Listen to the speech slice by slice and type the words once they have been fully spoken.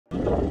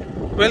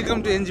Welcome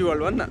to NG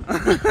World भन्नु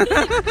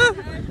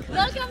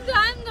Welcome to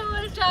I'm the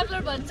World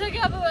Traveller भन्छ कि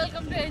अब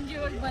welcome to NG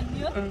World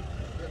भन्दियो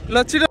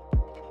ल छिटो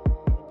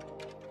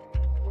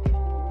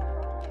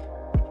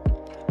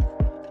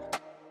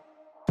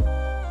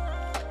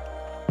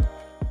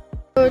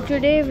So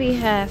today we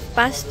have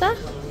pasta,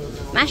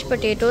 mashed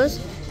potatoes,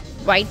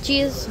 white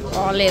cheese,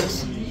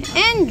 olives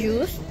and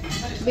juice.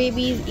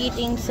 Baby is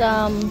eating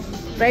some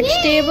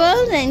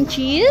vegetables and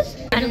cheese.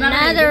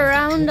 Another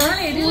round of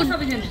food.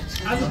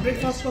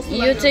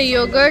 You say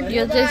yogurt,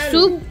 you say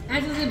soup.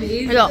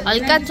 Hello,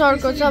 halka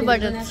charko cha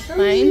but it's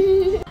fine.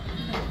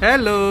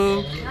 Hello.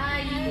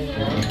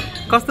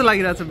 कस्तो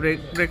लागिरहेछ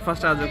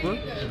breakfast आजको?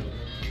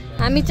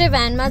 हामी चाहिँ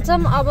भ्यानमा छौं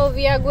अब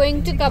we are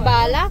going to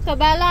Gabala.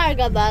 Gabala or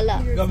Gabala?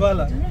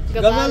 Gabala.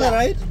 Gabala,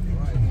 right?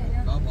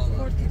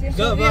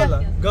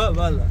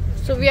 Gabala.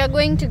 So we are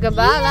going to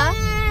Gabala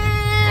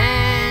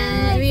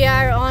and we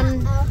are on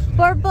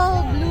purple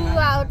blue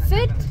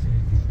outfit.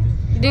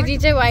 Didi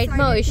चाहिँ white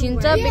मा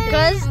होइसिन्छ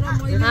because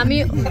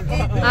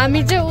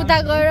हामी चाहिँ उता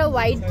गएर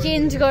white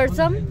change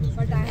गर्छौं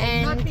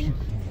and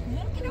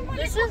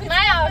this is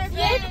my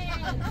outfit.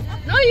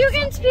 No, you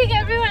can speak,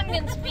 everyone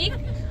can speak.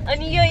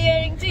 अनि यो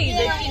earning चाहिँ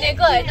हिजो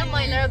किनेको हैन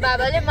मैले र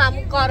बाबाले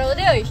मामु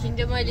कराउँदै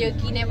होइसिन्थ्यो मैले यो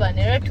किने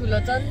भनेर ठुलो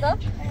छ नि त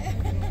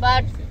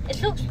but it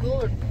looks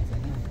good.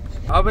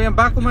 अब यहाँ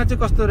बाकुमा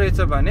चाहिँ कस्तो रहेछ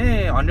भने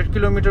 100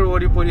 किलोमिटर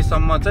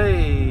वरिपरिसम्म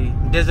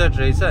चाहिँ डेजर्ट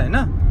रहेछ हैन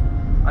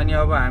अनि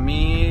अब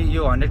हामी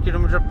यो 100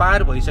 किलोमिटर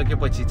पार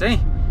भइसकेपछि चाहिँ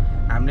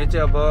हामीले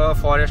चाहिँ अब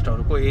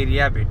फरेस्टहरुको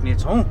एरिया भेट्ने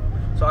छौं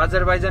सो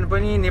अजरबैजान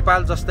पनि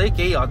नेपाल जस्तै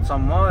केही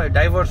हदसम्म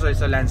डाइभर्स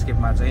रहेछ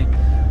ल्यान्डस्केपमा चाहिँ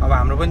अब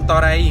हाम्रो पनि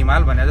तराई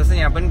हिमाल भने जस्तै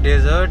यहाँ पनि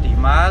डेजर्ट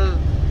हिमाल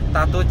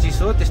तातो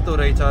चिसो त्यस्तो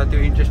रहेछ त्यो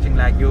इन्ट्रेस्टिङ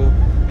लाग्यो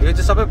यो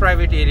चाहिँ सबै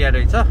प्राइभेट एरिया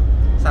रहेछ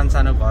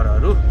सानसानो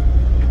घरहरु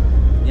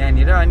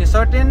यहाँनिर अनि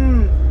सर्टेन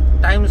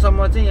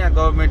टाइमसम्म चाहिँ यहाँ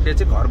गभर्नमेन्टले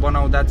चाहिँ घर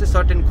बनाउँदा चाहिँ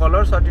सर्टेन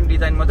कलर सर्टेन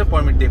डिजाइन मात्रै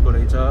पर्मिट दिएको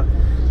रहेछ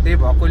त्यही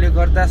भएकोले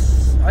गर्दा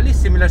अलि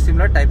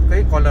सिमिलर टाइपकै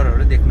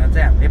कलरहरु देख्न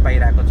चाहिँ हामीले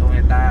पाइरहेको छौं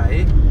यता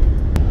है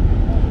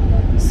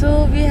So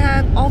we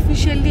have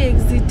officially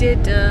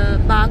exited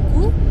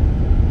Baku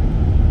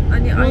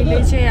अनि अहिले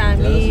चाहिँ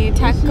हामी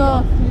ठ्याक्क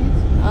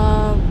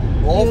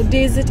यो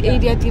डेजर्ट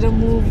एरियातिर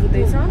मुभ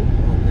हुँदैछ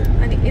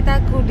अनि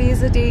यताको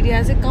डेजर्ट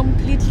एरिया चाहिँ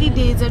कम्प्लिटली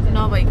डेजर्ट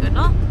नभइकन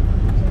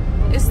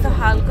यस्तो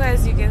खालको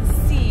एज यु क्यान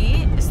सी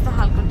यस्तो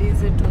खालको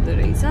डेजर्ट हुँदो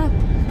रहेछ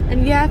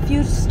and we have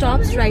few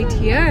stops right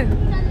here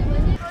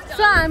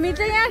so हामी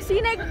चाहिँ यहाँ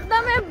सिन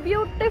एकदमै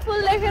ब्युटिफुल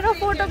देखेर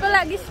फोटोको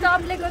लागि स्टप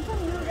लिएको छौं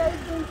you guys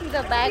can see the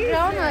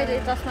background अहिले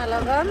चस्मा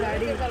लगाउँ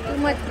टु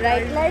मच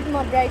ब्राइट लाइट म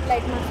ब्राइट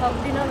लाइटमा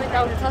सक्दिन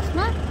विदाउट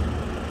चस्मा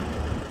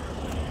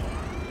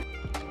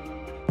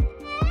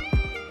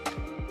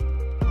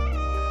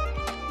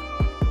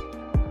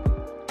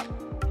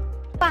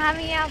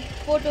हामी यहाँ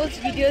फोटोज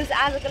भिडियोज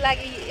आजको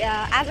लागि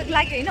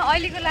हैन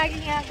अहिलेको लागि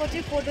यहाँको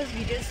चाहिँ फोटोज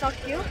भिडियोज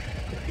सक्यो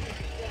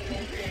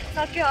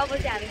अब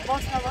चाहिँ हामी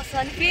बस्न बस्छ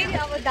अनि फेरि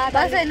अब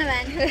दादा छैन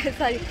भ्यान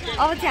सरी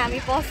अब चाहिँ हामी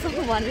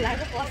बस्छौँ भन्नु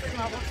लाग्यो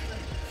बस्छौँ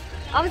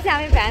अब चाहिँ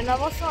हामी भ्यानमा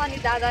बस्छौँ अनि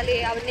दादाले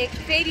अब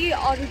नेक्स्ट फेरि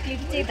अरू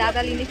क्लिप चाहिँ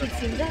दादाले नै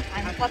खिचिन्छ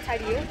हामी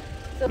पछाडि हो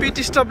पिट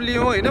स्टप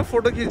लियौँ हैन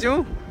फोटो खिच्यौँ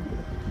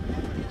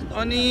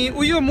अनि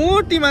उयो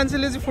मोटी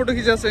मान्छेले चाहिँ फोटो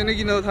खिचेको छैन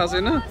किन थाहा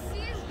छैन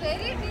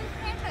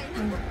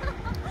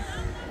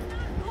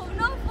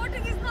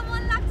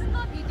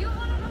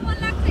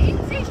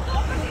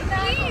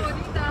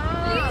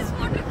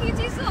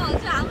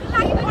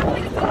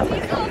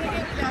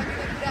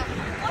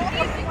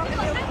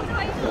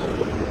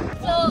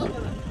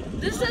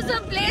This is a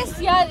place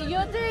यार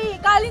यो चाहिँ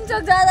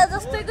कालिम्पोङ जाँदा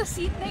जस्तैको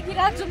सिट नै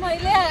खिराएको छु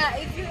मैले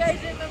if you guys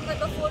remember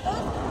the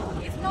photos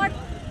it's not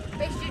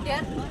pasted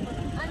here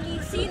अनि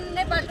सिन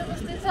नेपालको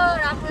जस्तै छ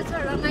राम्रो छ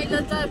रमाइलो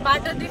छ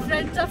बाटो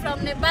डिफरेन्ट छ फ्रम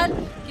नेपाल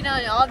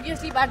किनभने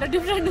अभियसली बाटो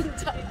डिफरेन्ट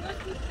हुन्छ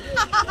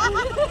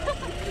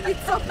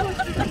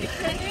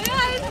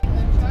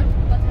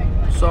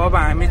सो अब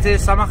हामी चाहिँ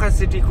समाखा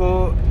सिटीको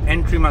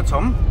एन्ट्रीमा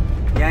छौं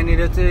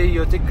यहाँनिर चाहिँ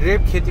यो चाहिँ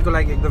ग्रेप खेतीको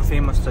लागि एकदम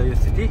फेमस छ यो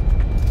सिटी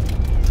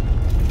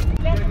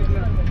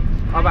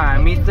अब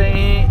हामी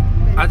चाहिँ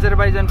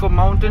अजरबैजानको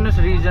माउन्टेनस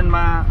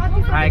रिजनमा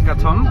आएका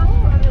छौं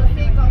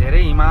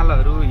धेरै हिमाल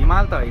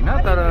त हैन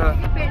तर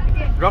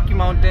रकी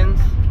माउन्टेन्स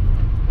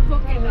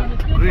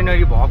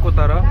ग्रीनरी भएको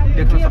तर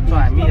देख्न सक्छौं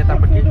हामी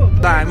यतापट्टि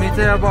त हामी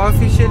चाहिँ अब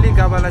अफिसियली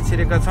गबाला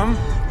छिरेका छौं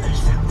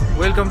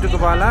वेलकम टु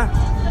गबाला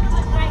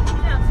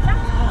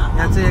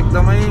यहाँ चाहिँ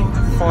एकदमै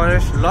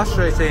फरेस्ट लस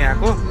रहेछ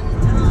यहाँको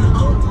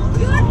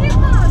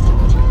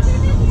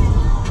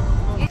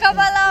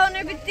गबाला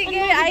आउने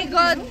बित्तिकै आई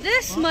गट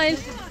दिस स्माइल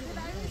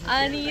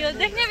अनि यो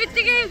देख्ने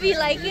बित्तिकै वी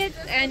लाइक इट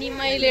अनि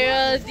मैले र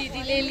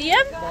दिदीले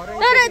लियौँ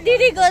तर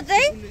दिदीको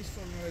चाहिँ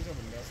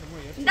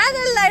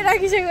दादाले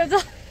राखिसकेको छ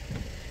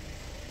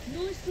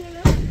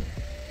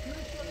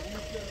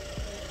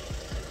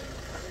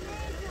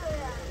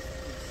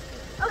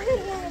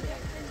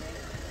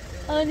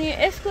अनि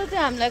यसको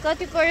चाहिँ हामीलाई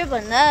कति पर्यो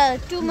भन्दा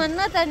 2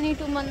 मन्नत अनि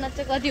 2 मन्नत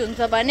चाहिँ कति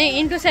हुन्छ भने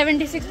into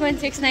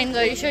 76.69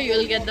 गरिसो you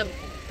will get the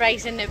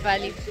price in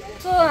Nepali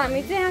so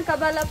हामी चाहिँ यहाँ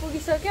गबाला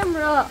पुगिसक्यौँ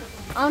र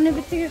आउने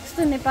बित्तिकै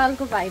कस्तो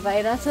नेपालको भाइ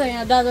भइरहेछ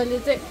यहाँ दादाले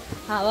चाहिँ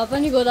हावा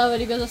पनि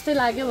गोदावरीको जस्तै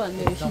लाग्यो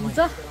भन्ने हुन्छ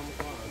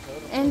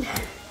एन्ड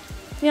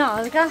यहाँ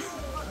हल्का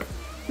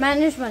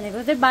म्यानेज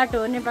भनेको चाहिँ बाटो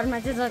हो नेपालमा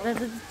चाहिँ जता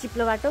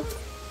चिप्लो बाटो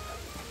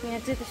यहाँ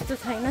चाहिँ त्यस्तो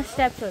छैन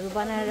स्टेप्सहरू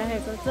बनाएर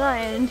राखेको छ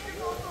एन्ड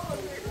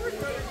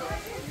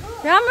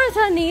राम्रो छ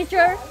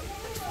नेचर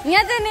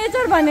यहाँ चाहिँ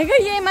नेचर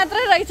भनेको यही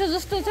मात्रै रहेछ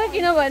जस्तो छ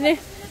किनभने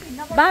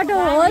बाटो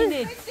होल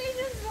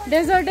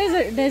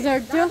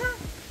डेजर्ट थियो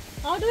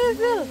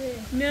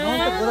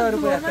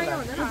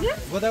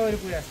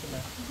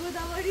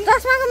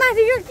चस्माको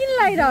माथि यो किन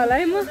लगाइरह होला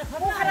है म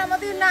पोखरामा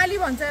त्यो नाली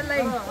भन्छ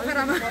यसलाई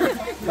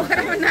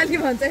पोखरामा नाली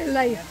भन्छ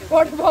यसलाई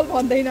वाटरफल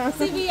भन्दैन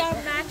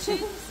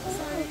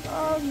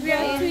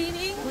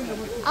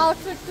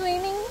आउटफिट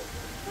ट्रेनिङ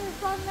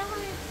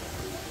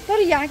तर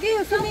यहाँकै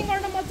स्विमिङ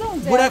गर्न मजा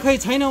हुन्छ बुढा खै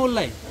छैन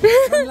उसलाई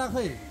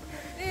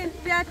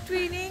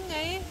ट्रेनिङ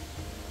है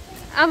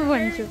अब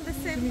भन्छु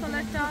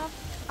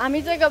हामी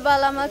चाहिँ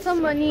गबालामा छौँ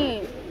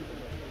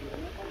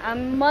अनि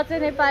म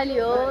चाहिँ नेपाली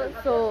हो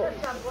so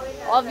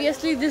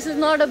obviously this is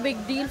not a big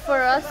deal for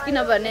us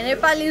किनभने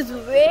Nepal is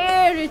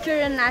very richer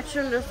in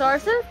natural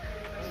resources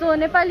so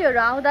नेपालीहरू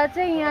आउँदा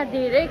चाहिँ यहाँ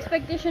धेरै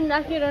एक्सपेक्टेसन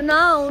राखेर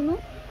नआउनु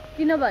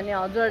किनभने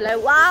हजुरहरूलाई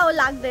वाउ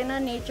लाग्दैन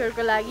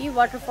नेचरको लागि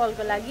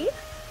वाटरफलको लागि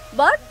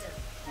but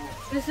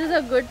this is a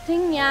good thing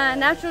यहाँ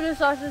नेचुरल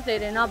रिसोर्सेस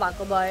धेरै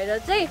नभएको भएर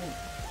चाहिँ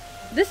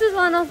this is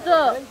one of the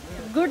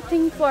good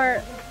thing for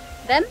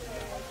them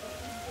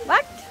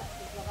but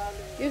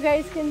you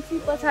guys can C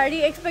पछाडि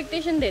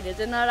एक्सपेक्टेसन धेरै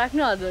चाहिँ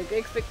नराख्नु हजुरको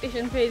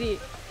एक्सपेक्टेसन फेरि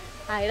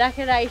हाई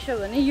राखेर आइसो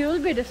भने you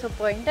will be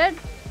disappointed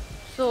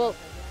so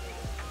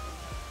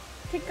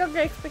ठिक्कको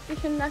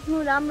एक्सपेक्टेसन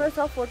राख्नु राम्रो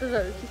छ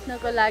फोटोजहरू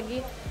खिच्नको लागि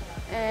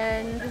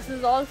and this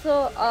is also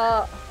a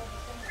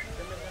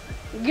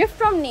gift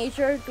from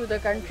nature to the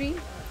country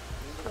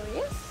so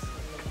yes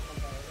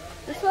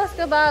this was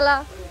Gabala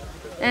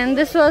and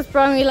this was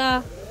Pramila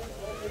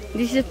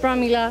this is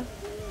Pramila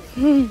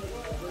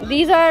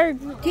these are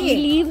tea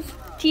leaves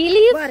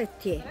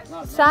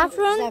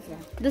saffron.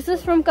 This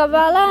is from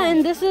Gabala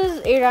and this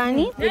is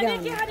Irani.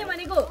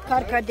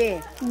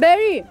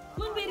 Berry.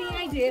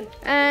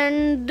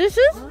 And this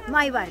is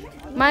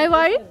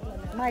Maiwari.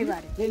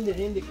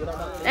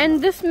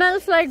 And this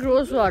smells like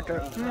rose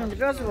water.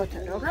 Rose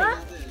water, okay.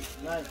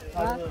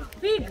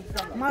 Pig.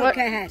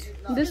 Malkaher.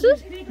 This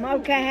is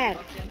Malkaher.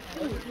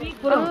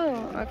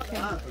 oh,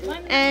 okay.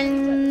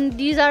 And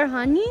these are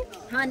honey.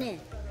 Honey.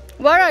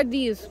 What are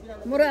these?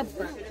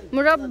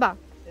 Murabba.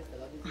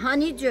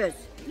 Honey juice.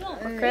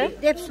 Okay.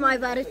 That's my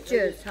favorite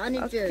juice. Honey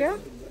juice.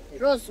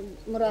 Rose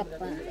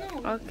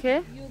murabba.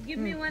 Okay.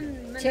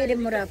 Cherry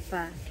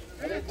murabba.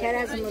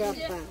 Cheras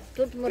murabba.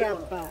 Tut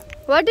murabba.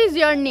 What is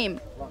your name?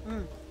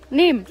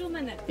 Name?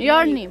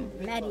 Your name?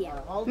 Maryam.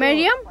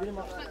 Maryam?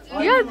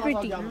 You're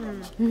pretty.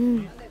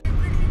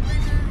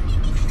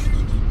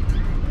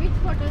 Which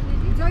photo did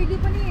you? Joyli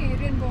pani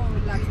rainbow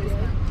लाग्छ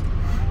यसमा.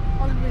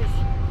 Always.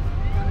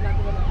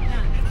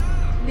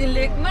 The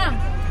lake ma.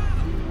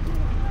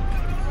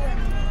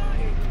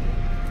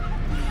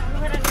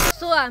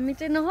 So हामी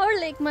चाहिँ नहर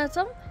लेकमा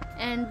छौँ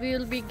and we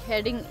will be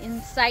heading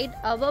inside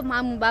अब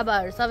मामु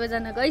बाबाहरू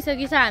सबैजना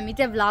गइसकेछ हामी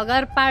चाहिँ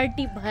भ्लगर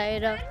पार्टी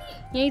भएर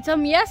यहीँ छौँ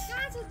यस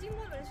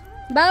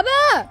बाबा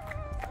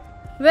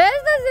where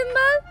is the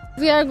symbol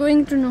we are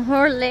going to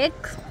नहर लेक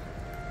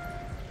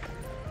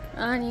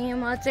अनि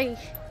म चाहिँ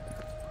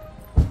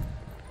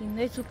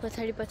हिँड्दैछु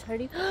पछाडि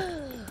पछाडि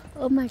ओ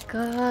my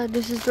God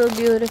this is so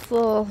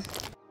beautiful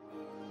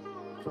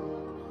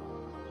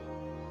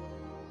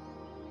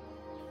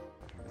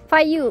For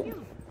you.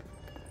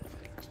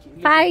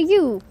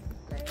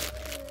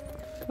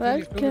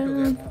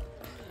 Welcome.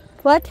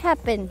 What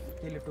happened?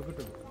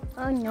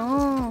 Oh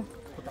no.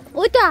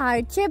 उता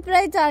हार्ट शेप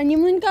रहेछ अनि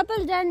मुन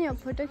कपाल जाने हो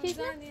फोटो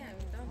खिच्न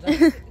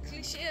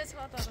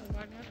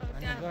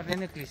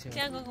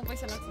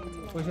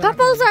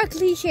Couples are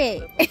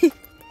cliche.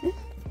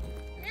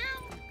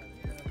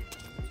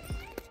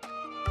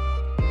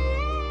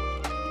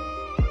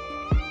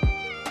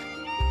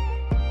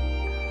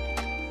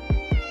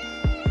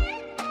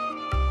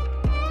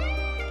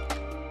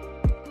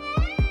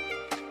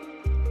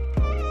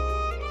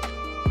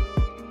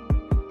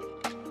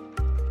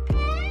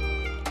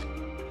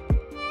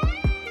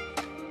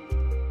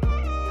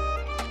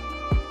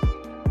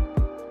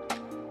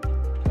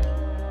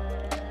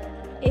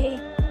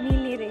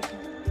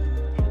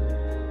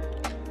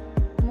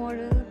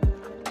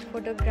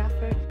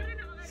 Photographer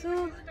so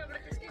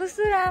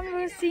कस्तो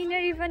राम्रो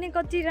सिनरी पनि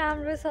कति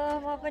राम्रो छ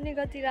म पनि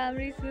कति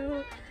राम्रै छु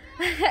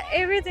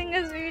एभ्रिथिङ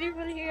इज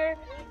ब्युटिफुल हियर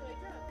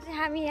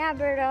हामी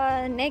यहाँबाट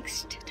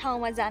नेक्स्ट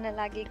ठाउँमा जान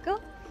लागेको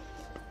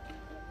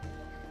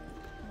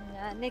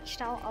नेक्स्ट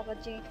ठाउँ अब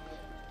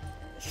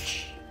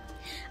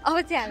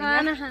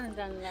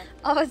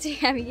चाहिँ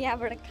हामी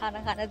यहाँबाट खाना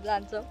खान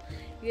जान्छौँ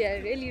वी आर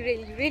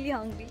रियली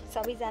हङ्ग्री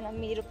सबैजना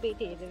मेरो पेट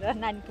हेरेर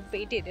नानीको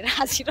पेट हेरेर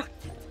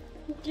हाँसिरहेको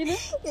किन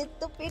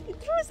यस्तो पेट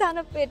यत्रो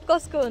सानो पेट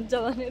कसको हुन्छ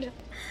भनेर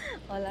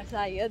होला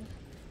सायद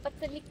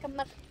पत्तली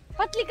कमर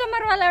पतली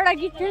कमरवाला एउटा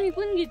गीत थियो नि,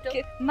 कुन गीत हो?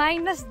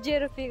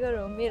 -0 फिगर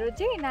हो मेरो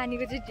चाहिँ,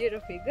 नानीको चाहिँ 0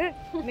 फिगर,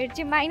 मेरो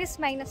चाहिँ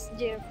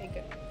 -0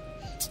 फिगर।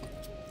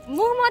 म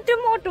मात्र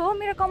मोटो हो,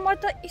 मेरो कम्मर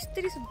त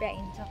यस्तरी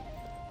भ्याइन्छ।